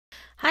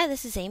Hi,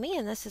 this is Amy,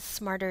 and this is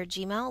Smarter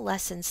Gmail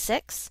Lesson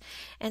 6.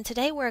 And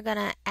today we're going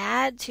to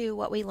add to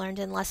what we learned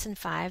in Lesson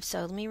 5.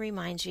 So let me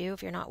remind you,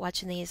 if you're not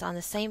watching these on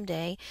the same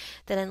day,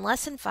 that in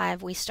Lesson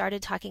 5 we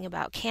started talking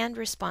about canned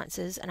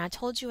responses, and I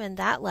told you in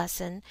that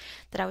lesson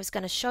that I was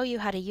going to show you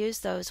how to use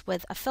those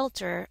with a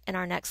filter in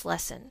our next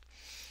lesson.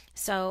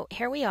 So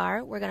here we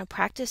are. We're going to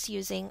practice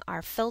using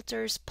our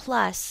filters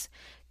plus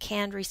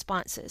canned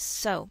responses.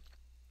 So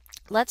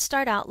let's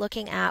start out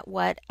looking at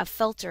what a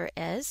filter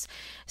is.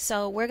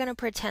 So we're going to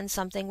pretend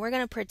something. We're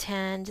going to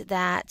pretend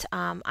that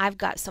I've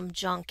got some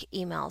junk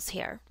emails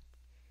here.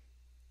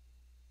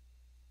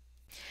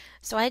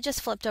 So I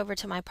just flipped over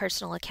to my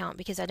personal account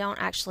because I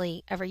don't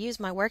actually ever use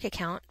my work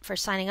account for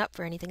signing up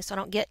for anything, so I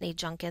don't get any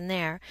junk in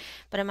there.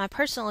 But in my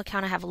personal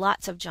account I have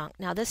lots of junk.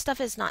 Now this stuff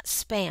is not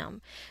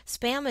spam.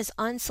 Spam is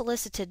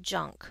unsolicited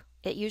junk.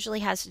 It usually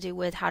has to do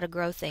with how to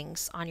grow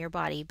things on your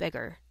body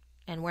bigger,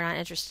 and we're not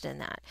interested in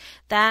that.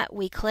 That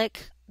we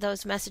click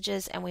those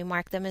messages and we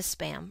mark them as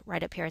spam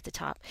right up here at the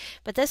top.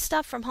 But this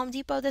stuff from Home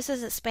Depot, this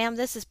isn't spam,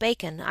 this is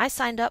bacon. I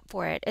signed up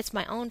for it. It's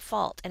my own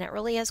fault, and it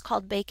really is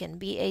called bacon,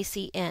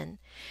 B-A-C-N.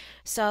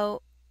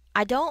 So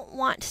I don't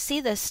want to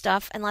see this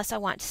stuff unless I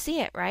want to see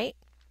it, right?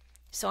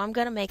 So I'm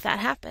going to make that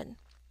happen.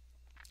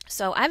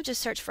 So I've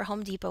just searched for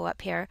Home Depot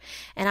up here,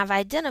 and I've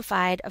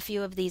identified a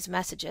few of these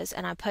messages,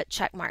 and I put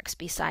check marks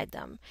beside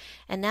them.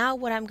 And now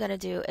what I'm going to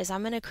do is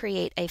I'm going to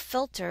create a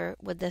filter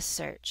with this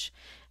search.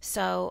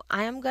 So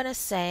I am going to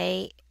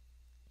say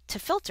to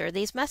filter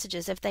these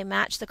messages if they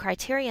match the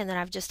criterion that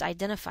I've just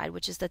identified,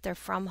 which is that they're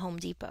from Home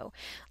Depot.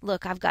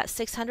 Look, I've got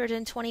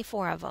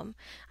 624 of them.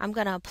 I'm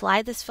going to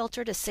apply this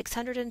filter to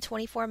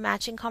 624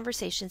 matching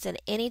conversations,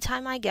 and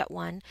anytime I get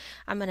one,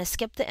 I'm going to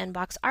skip the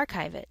inbox,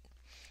 archive it.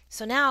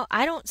 So now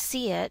I don't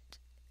see it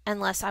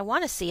unless I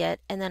want to see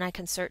it, and then I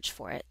can search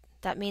for it.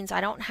 That means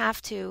I don't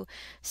have to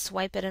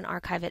swipe it and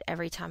archive it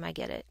every time I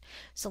get it.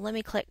 So let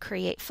me click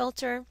Create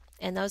Filter,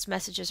 and those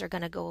messages are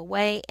going to go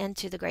away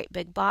into the great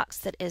big box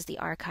that is the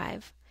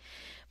archive.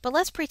 But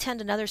let's pretend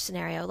another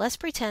scenario. Let's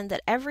pretend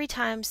that every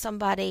time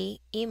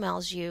somebody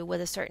emails you with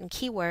a certain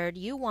keyword,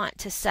 you want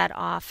to set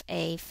off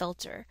a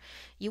filter.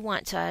 You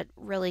want to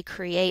really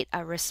create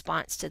a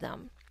response to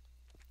them.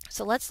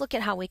 So let's look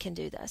at how we can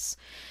do this.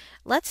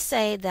 Let's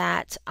say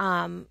that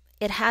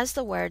it has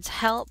the words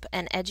help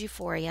and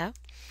eduphoria,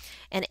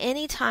 and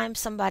anytime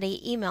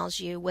somebody emails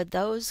you with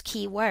those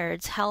key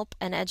words, help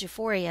and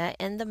eduphoria,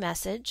 in the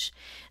message,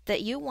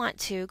 that you want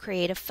to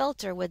create a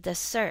filter with this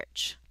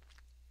search.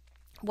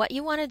 What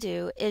you want to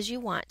do is you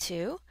want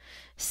to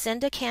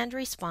send a canned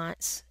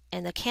response,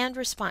 and the canned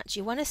response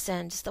you want to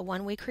send is the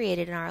one we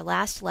created in our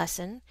last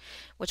lesson,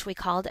 which we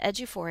called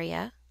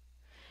eduphoria,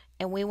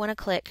 and we want to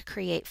click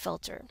Create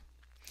Filter.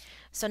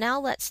 So now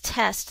let's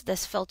test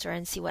this filter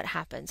and see what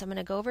happens. I'm going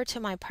to go over to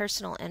my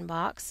personal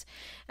inbox,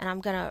 and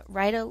I'm going to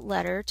write a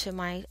letter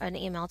to an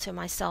email to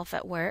myself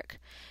at work,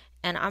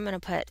 and I'm going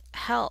to put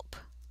help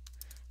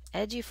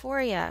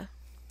eduphoria.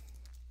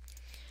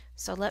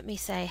 So let me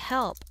say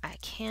help, I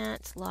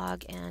can't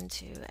log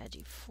into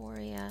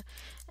eduphoria,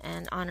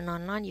 and on and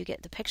on and on. You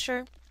get the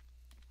picture.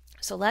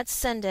 So let's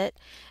send it,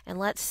 and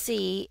let's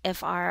see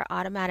if our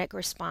automatic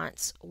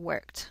response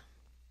worked.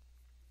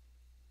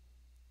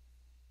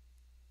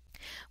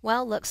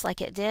 Well, looks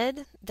like it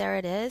did. There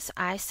it is.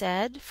 I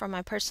said from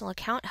my personal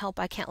account, help,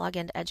 I can't log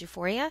into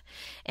eduphoria.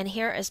 And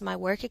here is my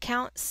work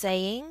account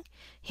saying,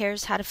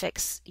 here's how to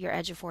fix your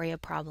eduphoria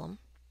problem.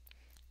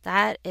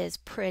 That is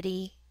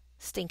pretty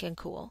stinking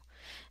cool.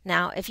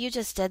 Now, if you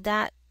just did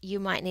that, you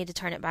might need to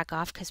turn it back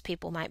off because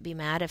people might be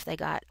mad if they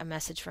got a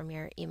message from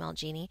your email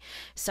genie.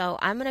 So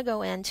I'm going to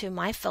go into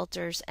my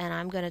filters, and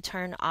I'm going to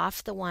turn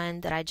off the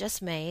one that I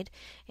just made,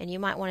 and you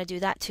might want to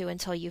do that too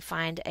until you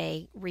find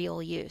a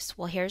real use.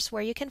 Well, here's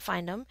where you can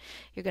find them.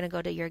 You're going to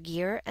go to your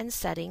gear and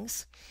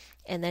settings,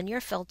 and then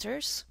your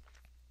filters,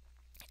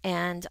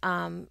 and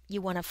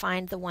you want to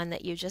find the one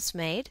that you just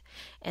made,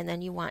 and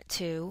then you want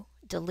to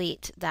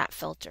delete that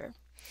filter.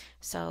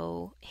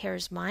 So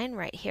here's mine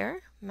right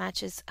here,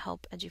 matches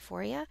help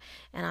eduphoria,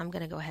 and I'm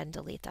going to go ahead and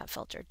delete that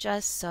filter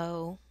just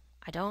so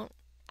I don't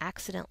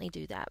accidentally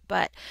do that.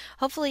 But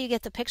hopefully you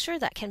get the picture.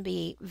 That can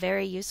be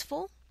very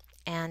useful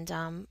and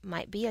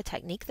might be a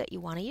technique that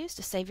you want to use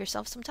to save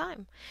yourself some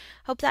time.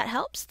 Hope that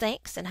helps.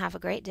 Thanks, and have a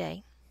great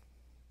day.